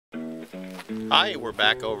Hi, we're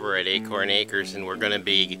back over at Acorn Acres and we're going to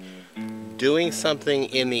be doing something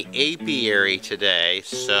in the apiary today,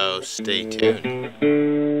 so stay tuned.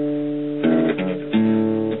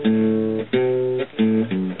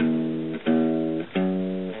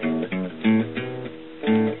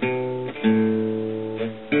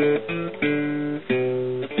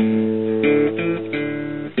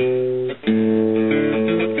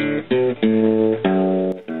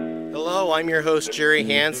 I'm your host Jerry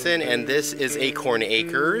Hansen and this is Acorn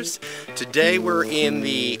Acres. Today we're in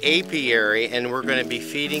the apiary and we're going to be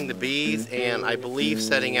feeding the bees and I believe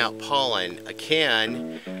setting out pollen.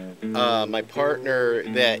 Ken, my partner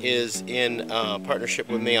that is in partnership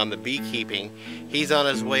with me on the beekeeping, he's on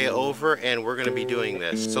his way over and we're going to be doing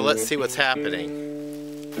this. So let's see what's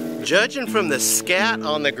happening. Judging from the scat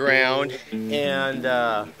on the ground and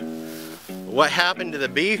what happened to the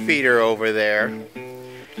bee feeder over there,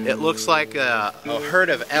 it looks like a herd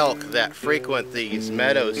of elk that frequent these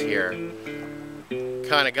meadows here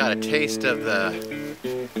kind of got a taste of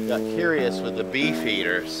got curious with the bee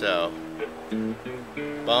feeder, so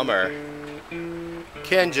bummer.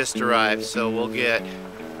 Ken just arrived, so we'll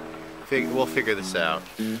figure this out.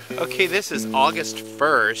 Okay, this is August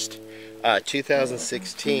 1st,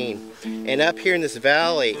 2016, and up here in this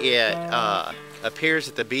valley it appears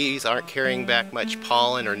that the bees aren't carrying back much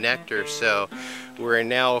pollen or nectar, so we're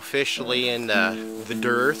now officially in the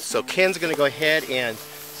dearth. So Ken's going to go ahead and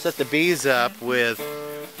set the bees up with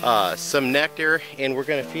some nectar, and we're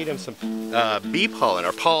going to feed them some bee pollen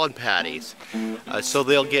or pollen patties, so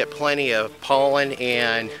they'll get plenty of pollen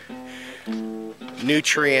and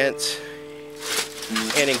nutrients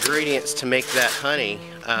and ingredients to make that honey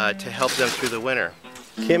to help them through the winter.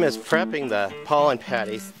 Kim is prepping the pollen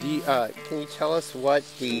patties. Can you tell us what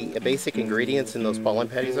the basic ingredients in those pollen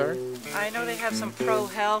patties are? I know they have some pro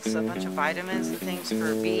health, so a bunch of vitamins and things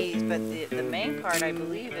for bees, but the main part I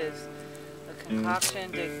believe is a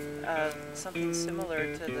concoction to something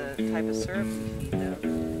similar to the type of syrup we feed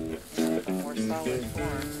them in a more solid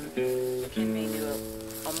form. Kim may do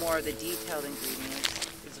a more of the detailed ingredients.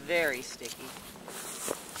 It's very sticky.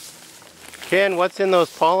 Ken, what's in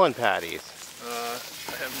those pollen patties?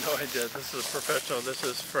 I have no idea. This is a professional. This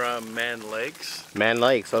is from Man Lakes. Man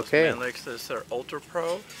Lakes, okay. Man Lakes is their Ultra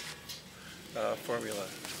Pro formula.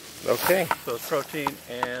 Okay. So it's protein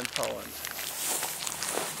and pollen.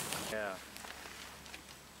 Yeah.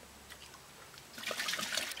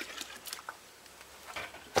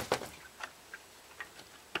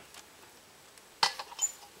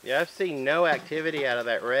 Yeah, I've seen no activity out of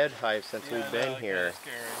that red hive since we've been here.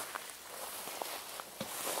 Scary.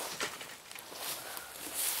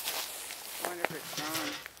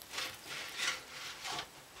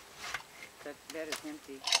 That is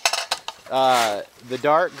empty. The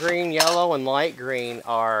dark green, yellow, and light green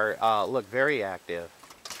are look very active.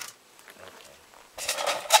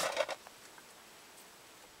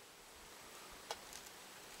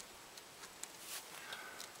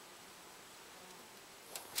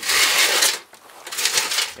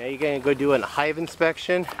 Now you're gonna go do a hive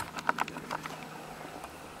inspection.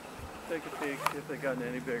 Take a peek, see if they've gotten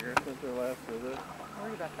any bigger since their last visit. I'm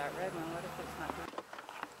worried about that red one. What if it's not good?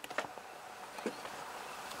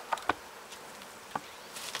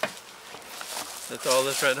 That's all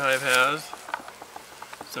this red hive has.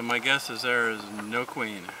 So my guess is there is no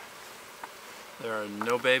queen. There are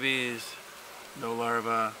no babies, no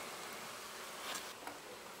larvae.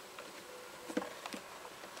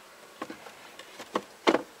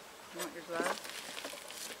 You want your gloves?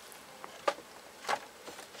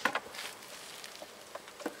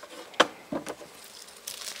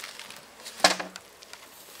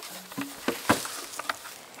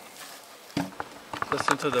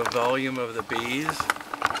 Listen to the volume of the bees.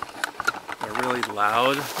 They're really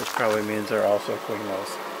loud, which probably means they're also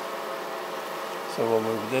queenless. So we'll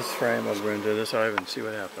move this frame over into this hive and see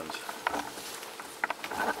what happens.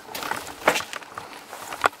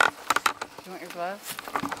 You want your gloves?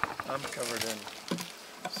 I'm covered in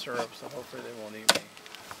syrup, so hopefully they won't eat me.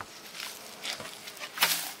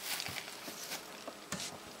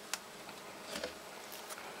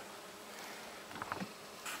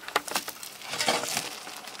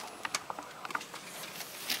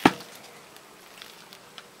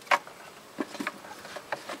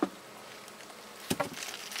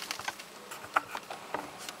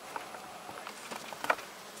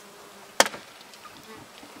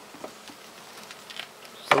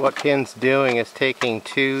 So what Ken's doing is taking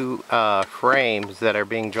two frames that are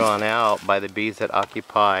being drawn out by the bees that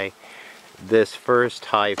occupy this first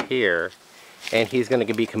hive here, and he's going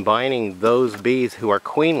to be combining those bees who are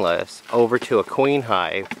queenless over to a queen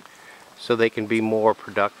hive so they can be more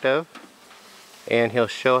productive. and he'll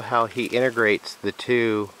show how he integrates the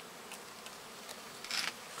two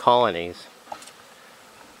colonies.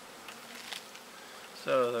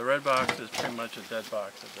 So the red box is pretty much a dead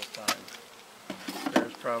box at this time.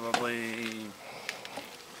 There's probably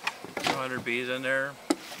 200 bees in there,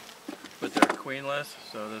 but they're queenless,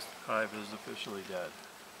 so this hive is officially dead.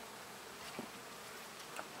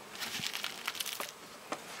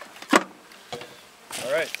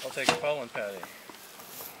 Alright, I'll take a pollen patty.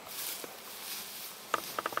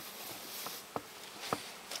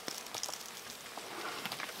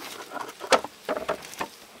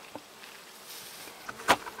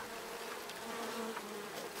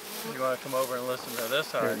 You want to come over and listen to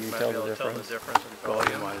this hive, you might be able to tell the difference in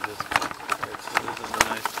volume. This is a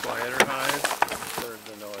nice quieter hive. Heard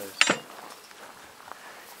the noise.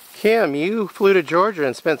 Kim, you flew to Georgia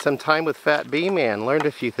and spent some time with Fat Bee Man. Learned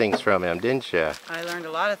a few things from him, didn't you? I learned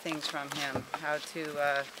a lot of things from him. How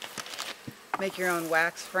to make your own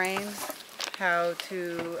wax frames. How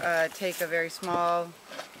to take a very small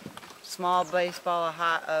baseball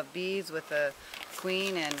of bees with a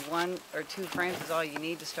queen, and 1 or 2 frames is all you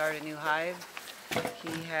need to start a new hive.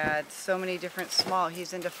 He had so many different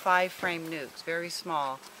he's into 5-frame nukes, very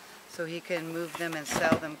small, so he can move them and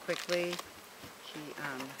sell them quickly. He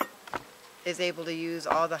is able to use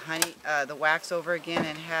all the honey, the wax over again,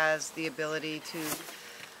 and has the ability to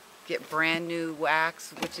get brand new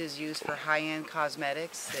wax, which is used for high-end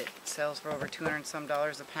cosmetics. It sells for over $200 and some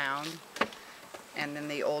a pound. And then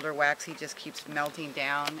the older wax he just keeps melting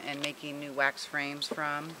down and making new wax frames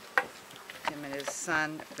from. Him and his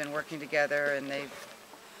son have been working together, and they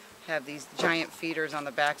have these giant feeders on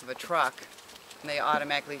the back of a truck. And they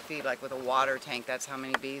automatically feed like with a water tank. That's how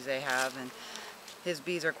many bees they have. And his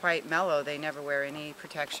bees are quite mellow. They never wear any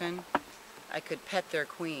protection. I could pet their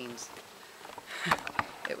queens.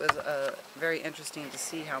 It was very interesting to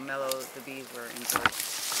see how mellow the bees were in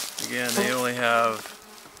Georgia. Again, they only have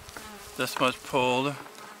this much pulled,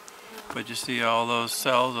 but you see all those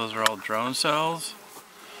cells, those are all drone cells.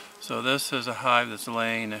 So this is a hive that's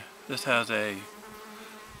laying, this has a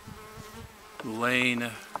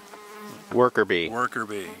laying worker bee.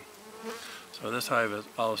 So this hive is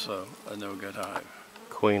also a no good hive.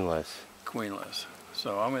 Queenless. Queenless.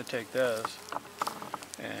 So I'm going to take this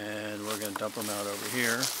and we're going to dump them out over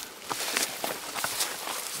here.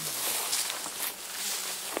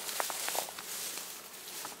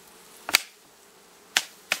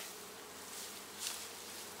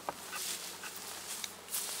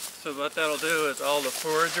 So what that'll do is all the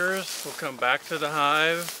foragers will come back to the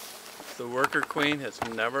hive. The worker queen has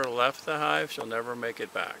never left the hive. She'll never make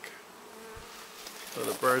it back. So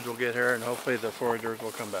the birds will get her and hopefully the foragers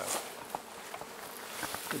will come back.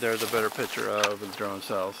 There's a better picture of the drone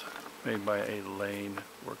cells made by a laying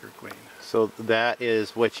worker queen. So that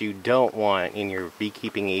is what you don't want in your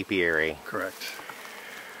beekeeping apiary. Correct.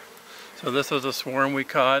 So this was a swarm we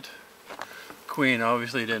caught. Queen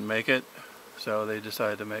obviously didn't make it. So they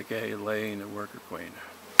decided to make a laying worker queen.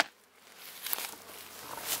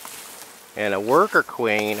 And a worker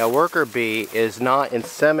queen, a worker bee, is not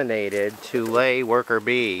inseminated to lay worker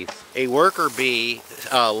bees. A worker bee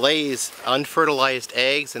lays unfertilized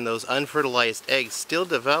eggs, and those unfertilized eggs still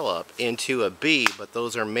develop into a bee, but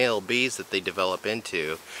those are male bees that they develop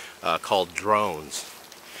into, called drones.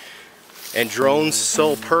 And drones'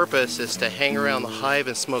 sole purpose is to hang around the hive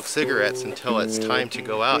and smoke cigarettes until it's time to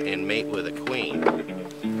go out and mate with a queen.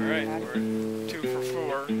 Alright, we're 2 for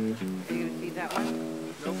 4. Are you going to feed that one?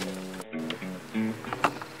 Nope. Do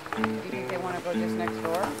you think they want to go just next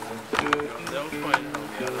door? They'll find home,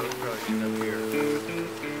 yeah, they'll probably end up here.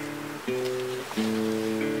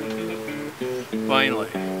 Finally.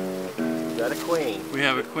 Is that a queen? We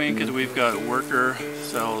have a queen because we've got worker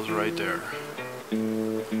cells right there.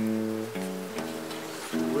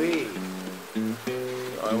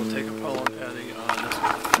 I will take a pollen patty on this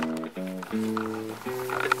one.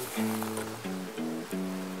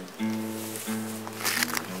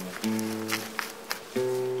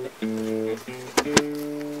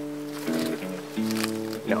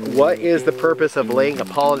 Now, what is the purpose of laying a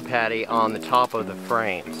pollen patty on the top of the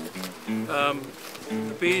frames?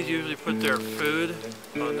 The bees usually put their food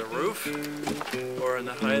on the roof or in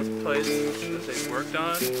the highest place that they've worked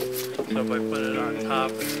on. So if I put it on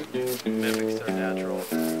top, it mimics their natural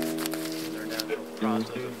process of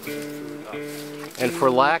putting food up. And for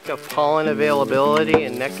lack of pollen availability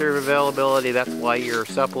and nectar availability, that's why you're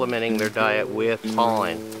supplementing their diet with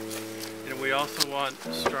pollen. And we also want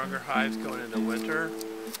stronger hives going into winter,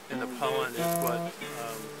 and the pollen is what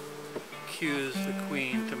cues the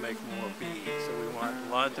queen to make more bees. So we want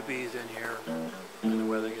lots of bees in here when the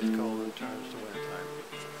weather gets cold and turns to wintertime.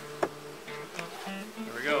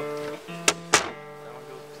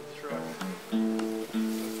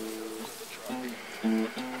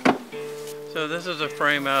 this is a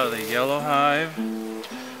frame out of the yellow hive.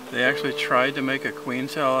 They actually tried to make a queen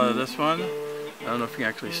cell out of this one. I don't know if you can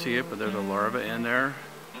actually see it, but there's a larva in there.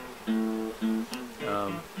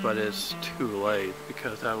 But it's too late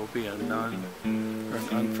because that will be an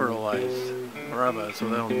unfertilized larva, so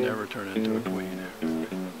they'll never turn into a queen.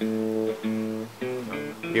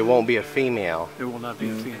 It won't be a female. It will not be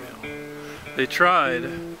a female. They tried,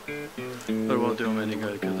 but it won't do them any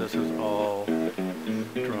good because this is all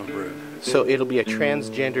drone brood. So it'll be a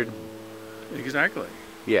transgendered... Exactly.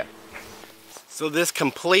 Yeah. So this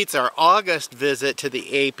completes our August visit to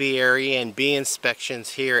the apiary and bee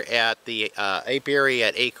inspections here at the apiary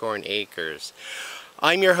at Acorn Acres.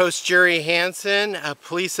 I'm your host, Jerry Hansen.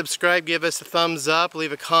 Please subscribe, give us a thumbs up,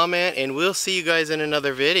 leave a comment, and we'll see you guys in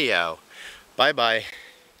another video. Bye-bye.